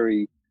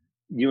military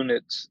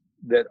units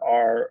that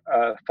are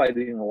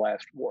fighting the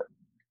last war?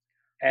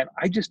 And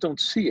I just don't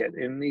see it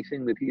in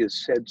anything that he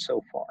has said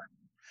so far.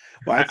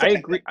 Well, I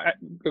agree.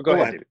 Go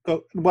ahead.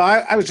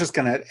 Well, I was just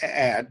going to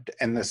add,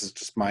 and this is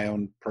just my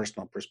own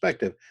personal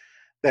perspective,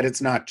 that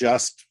it's not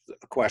just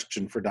a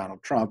question for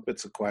Donald Trump.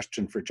 It's a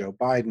question for Joe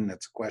Biden.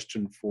 It's a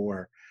question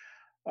for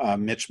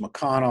Mitch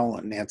McConnell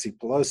and Nancy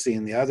Pelosi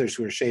and the others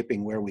who are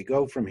shaping where we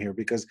go from here.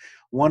 Because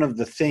one of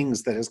the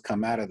things that has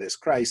come out of this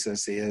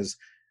crisis is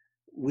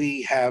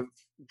we have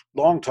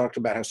long talked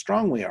about how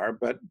strong we are,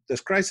 but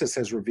this crisis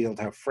has revealed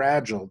how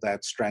fragile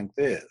that strength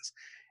is.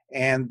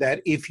 And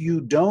that if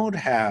you don't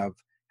have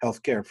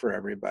healthcare for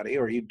everybody,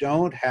 or you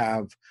don't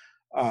have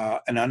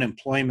an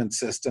unemployment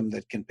system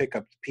that can pick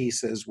up the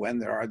pieces when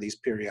there are these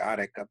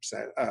periodic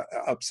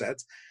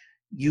upsets,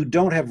 you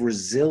don't have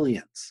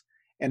resilience.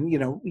 And,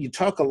 you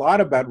talk a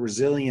lot about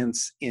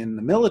resilience in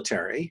the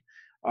military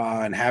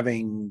and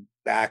having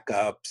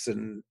backups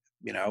and,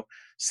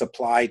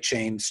 supply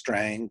chain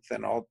strength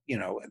and all,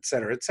 et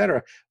cetera, et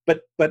cetera.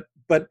 But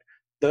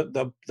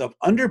the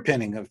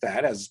underpinning of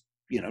that, as,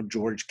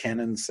 George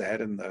Kennan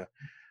said in the,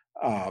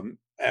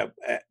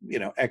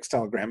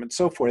 X-Telegram and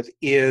so forth,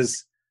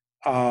 is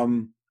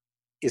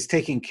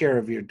taking care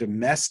of your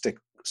domestic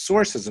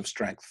sources of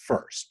strength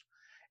first.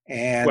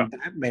 And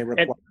that may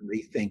require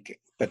rethinking.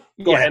 But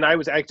go ahead. And I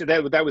was actually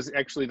that was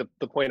actually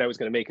the point I was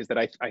going to make, is that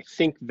I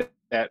think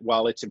that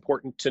while it's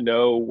important to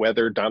know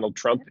whether Donald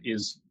Trump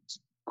is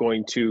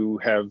going to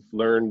have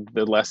learned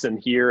the lesson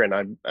here, and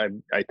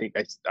I think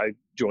I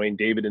join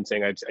David in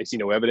saying I see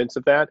no evidence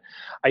of that.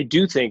 I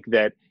do think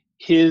that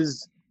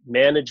his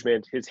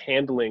management, his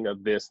handling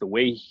of this, the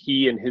way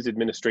he and his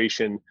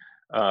administration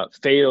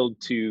failed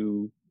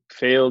to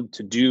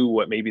do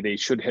what maybe they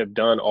should have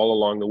done all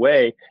along the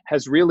way,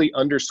 has really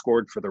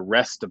underscored for the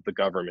rest of the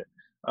government,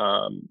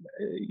 the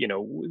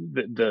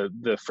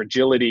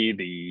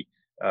fragility,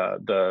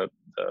 the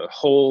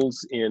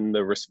holes in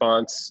the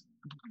response,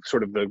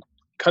 sort of the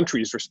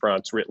country's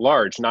response writ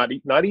large, not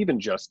even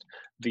just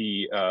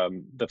the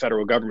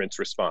federal government's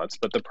response,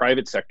 but the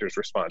private sector's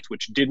response,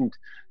 which didn't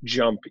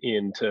jump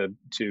in to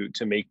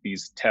make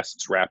these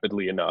tests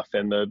rapidly enough,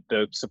 and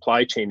the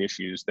supply chain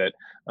issues that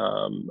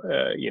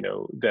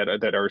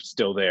that are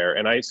still there.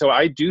 And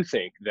I do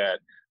think that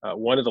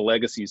one of the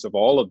legacies of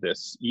all of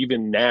this,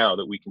 even now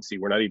that we can see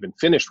we're not even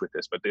finished with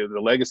this, but the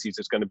legacies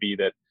is going to be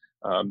that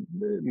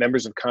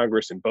members of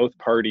Congress in both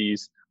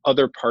parties,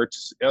 other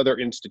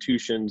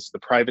institutions, the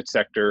private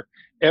sector,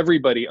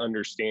 everybody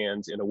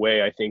understands in a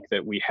way I think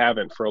that we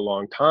haven't for a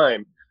long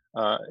time,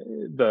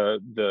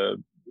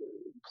 the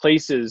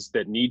places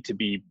that need to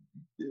be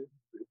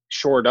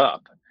shored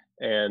up,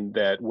 and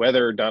that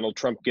whether Donald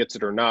Trump gets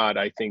it or not,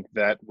 I think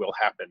that will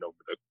happen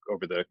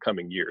over the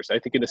coming years. I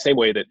think in the same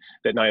way that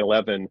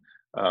 9/11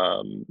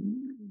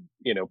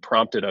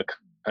 prompted a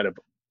kind of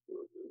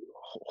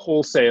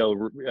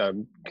wholesale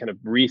kind of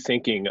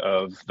rethinking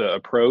of the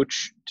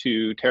approach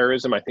to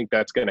terrorism, I think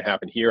that's going to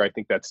happen here. I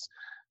think that's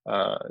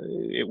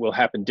it will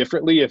happen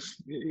differently if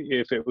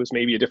it was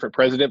maybe a different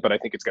president, but I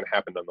think it's going to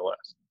happen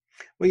nonetheless.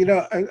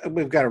 Well,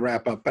 we've got to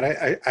wrap up, but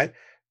I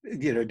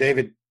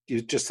David,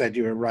 you just said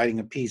you were writing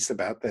a piece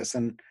about this,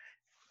 and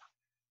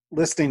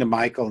listening to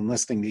Michael and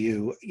listening to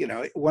you,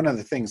 one of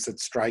the things that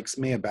strikes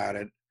me about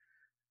it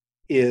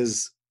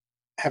is,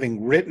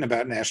 having written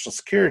about national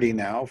security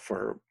now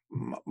for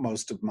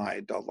most of my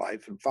adult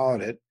life and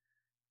followed it,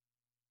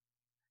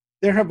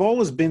 there have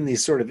always been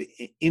these sort of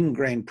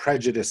ingrained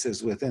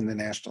prejudices within the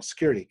national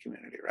security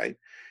community, right?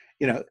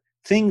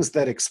 Things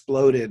that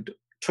exploded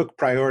took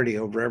priority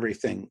over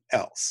everything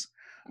else.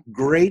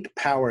 Great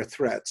power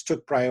threats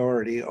took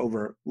priority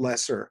over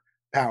lesser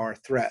power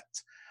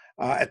threats.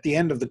 At the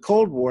end of the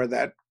Cold War,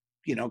 that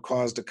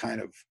caused a kind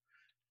of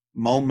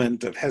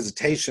moment of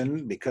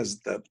hesitation,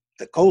 because the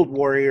Cold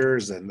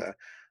Warriors and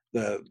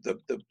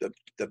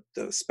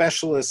the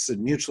specialists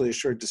in mutually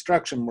assured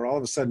destruction were all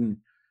of a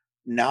sudden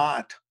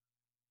not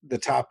the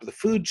top of the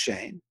food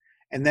chain.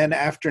 And then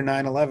after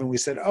 9/11, we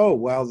said, oh,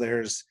 well,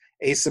 there's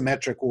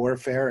asymmetric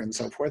warfare and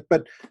so forth,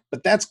 but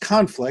that's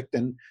conflict.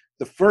 And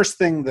the first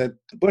thing that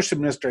the Bush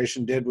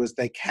administration did was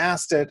they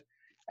cast it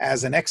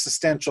as an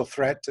existential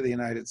threat to the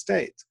United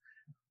States.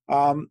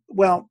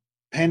 Well,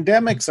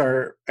 pandemics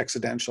are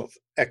existential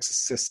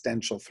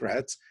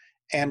threats,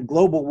 and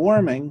global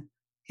warming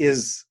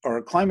or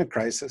a climate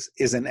crisis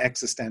is an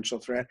existential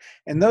threat.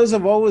 And those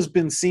have always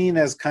been seen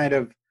as kind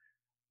of,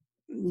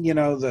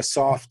 the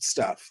soft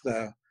stuff,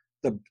 the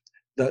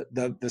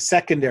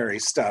secondary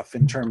stuff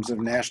in terms of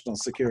national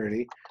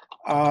security.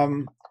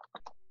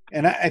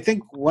 And I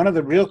think one of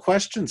the real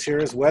questions here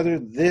is whether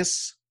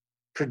this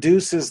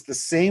produces the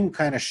same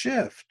kind of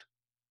shift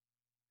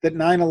that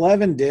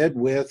 9/11 did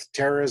with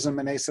terrorism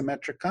and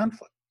asymmetric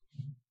conflict.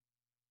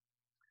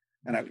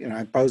 And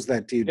I pose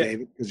that to you,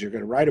 David, because you're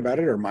going to write about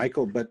it, or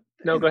Michael. But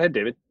no, go ahead,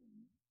 David.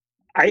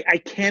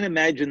 I can't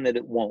imagine that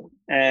it won't.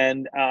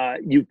 And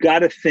you've got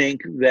to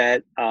think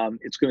that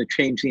it's going to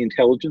change the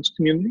intelligence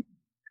community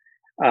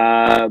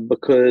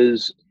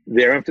because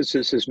their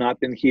emphasis has not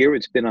been here.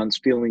 It's been on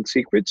stealing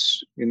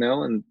secrets,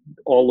 and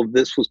all of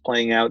this was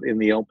playing out in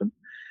the open.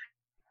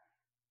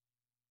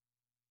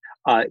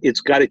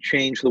 It's got to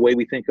change the way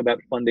we think about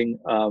funding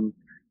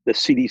the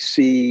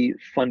CDC,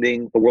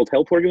 funding the World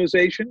Health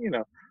Organization.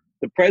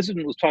 The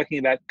president was talking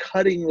about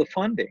cutting the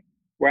funding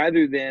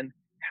rather than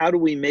how do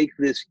we make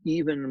this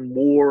even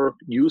more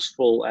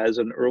useful as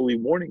an early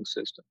warning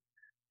system.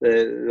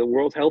 The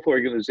World Health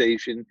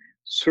Organization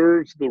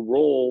serves the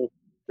role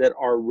that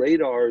our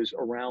radars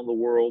around the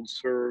world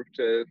serve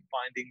to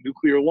finding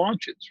nuclear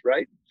launches,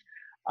 right?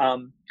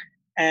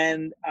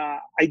 And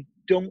I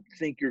don't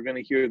think you're going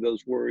to hear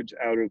those words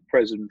out of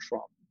President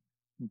Trump.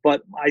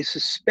 But I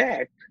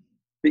suspect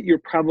that you're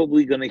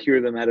probably going to hear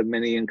them out of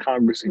many in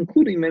Congress,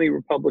 including many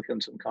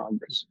Republicans in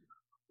Congress,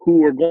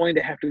 who are going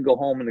to have to go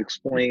home and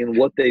explain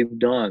what they've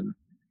done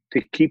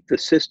to keep the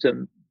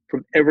system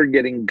from ever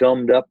getting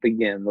gummed up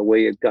again the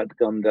way it got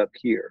gummed up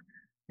here.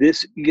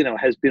 This,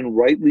 has been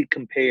rightly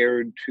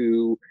compared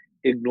to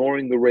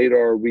ignoring the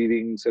radar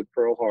readings at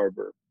Pearl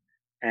Harbor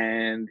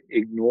and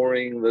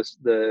ignoring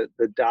the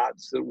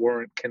dots that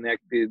weren't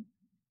connected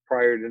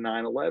prior to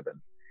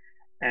 9/11.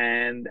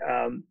 And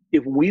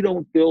if we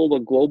don't build a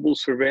global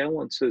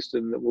surveillance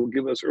system that will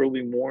give us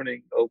early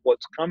warning of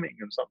what's coming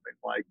in something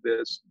like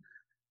this,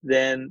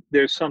 then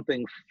there's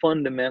something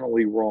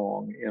fundamentally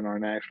wrong in our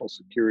national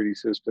security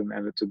system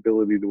and its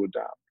ability to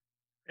adopt.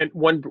 And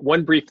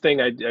one brief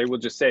thing I will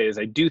just say is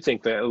I do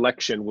think the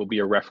election will be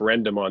a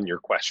referendum on your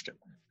question,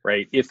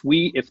 right? If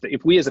we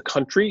as a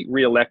country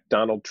reelect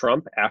Donald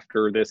Trump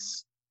after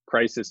this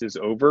crisis is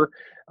over,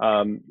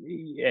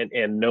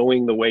 and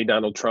knowing the way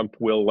Donald Trump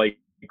will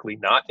likely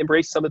not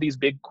embrace some of these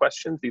big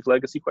questions, these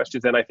legacy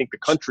questions, then I think the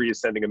country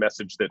is sending a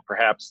message that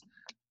perhaps,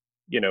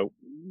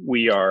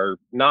 we are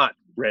not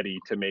ready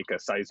to make a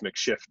seismic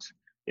shift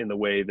in the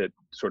way that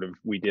sort of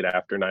we did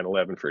after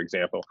 9/11, for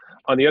example.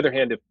 On the other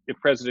hand, if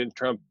President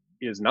Trump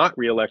is not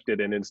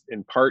reelected, and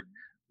in part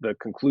the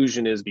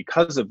conclusion is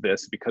because of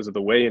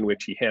the way in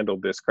which he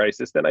handled this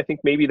crisis, then I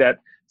think maybe that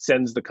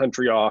sends the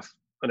country off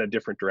in a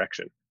different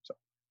direction. So,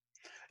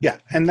 yeah,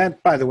 and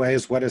that, by the way,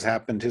 is what has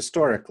happened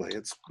historically.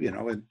 It's,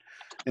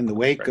 in the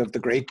wake of the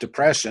Great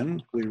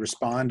Depression, we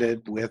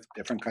responded with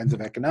different kinds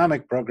of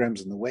economic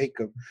programs. In the wake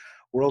of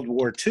World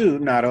War II,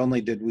 not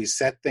only did we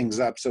set things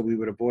up so we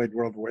would avoid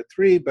World War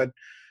III, but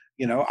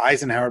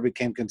Eisenhower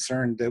became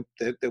concerned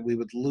that we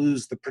would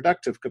lose the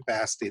productive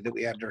capacity that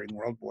we had during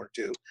World War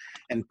II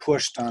and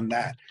pushed on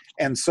that,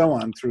 and so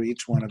on through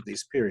each one of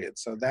these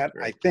periods. So that,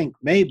 I think,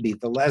 may be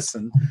the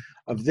lesson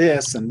of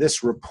this. And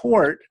this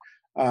report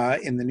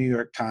in the New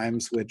York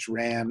Times, which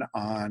ran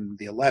on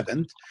the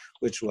 11th,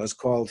 which was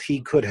called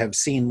 "He Could Have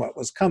Seen What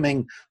Was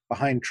Coming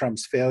Behind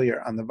Trump's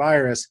Failure on the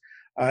Virus,"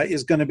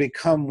 is going to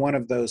become one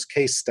of those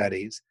case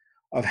studies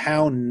of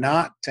how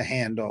not to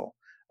handle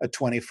a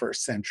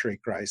 21st century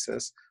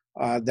crisis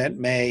that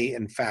may,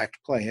 in fact,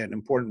 play an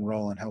important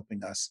role in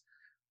helping us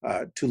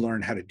to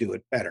learn how to do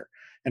it better.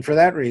 And for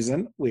that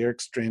reason, we are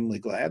extremely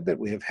glad that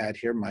we have had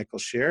here Michael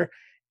Shear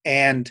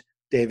and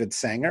David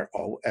Sanger,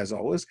 as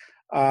always.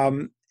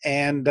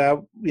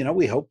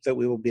 We hope that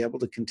we will be able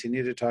to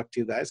continue to talk to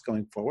you guys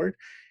going forward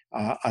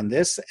on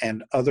this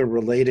and other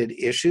related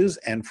issues.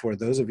 And for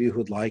those of you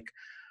who'd like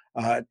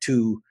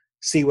to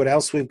see what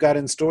else we've got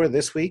in store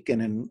this week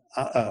and in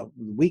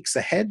weeks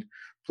ahead,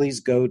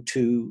 please go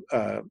to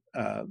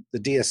the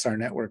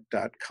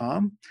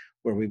dsrnetwork.com,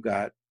 where we've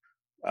got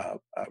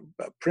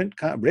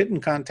written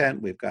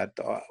content. We've got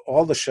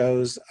all the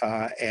shows,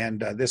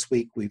 and this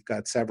week we've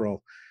got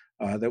several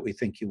that we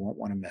think you won't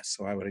want to miss.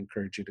 So I would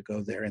encourage you to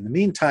go there. In the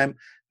meantime,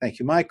 thank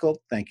you,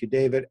 Michael. Thank you,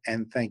 David.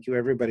 And thank you,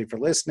 everybody, for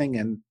listening,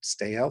 and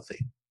stay healthy.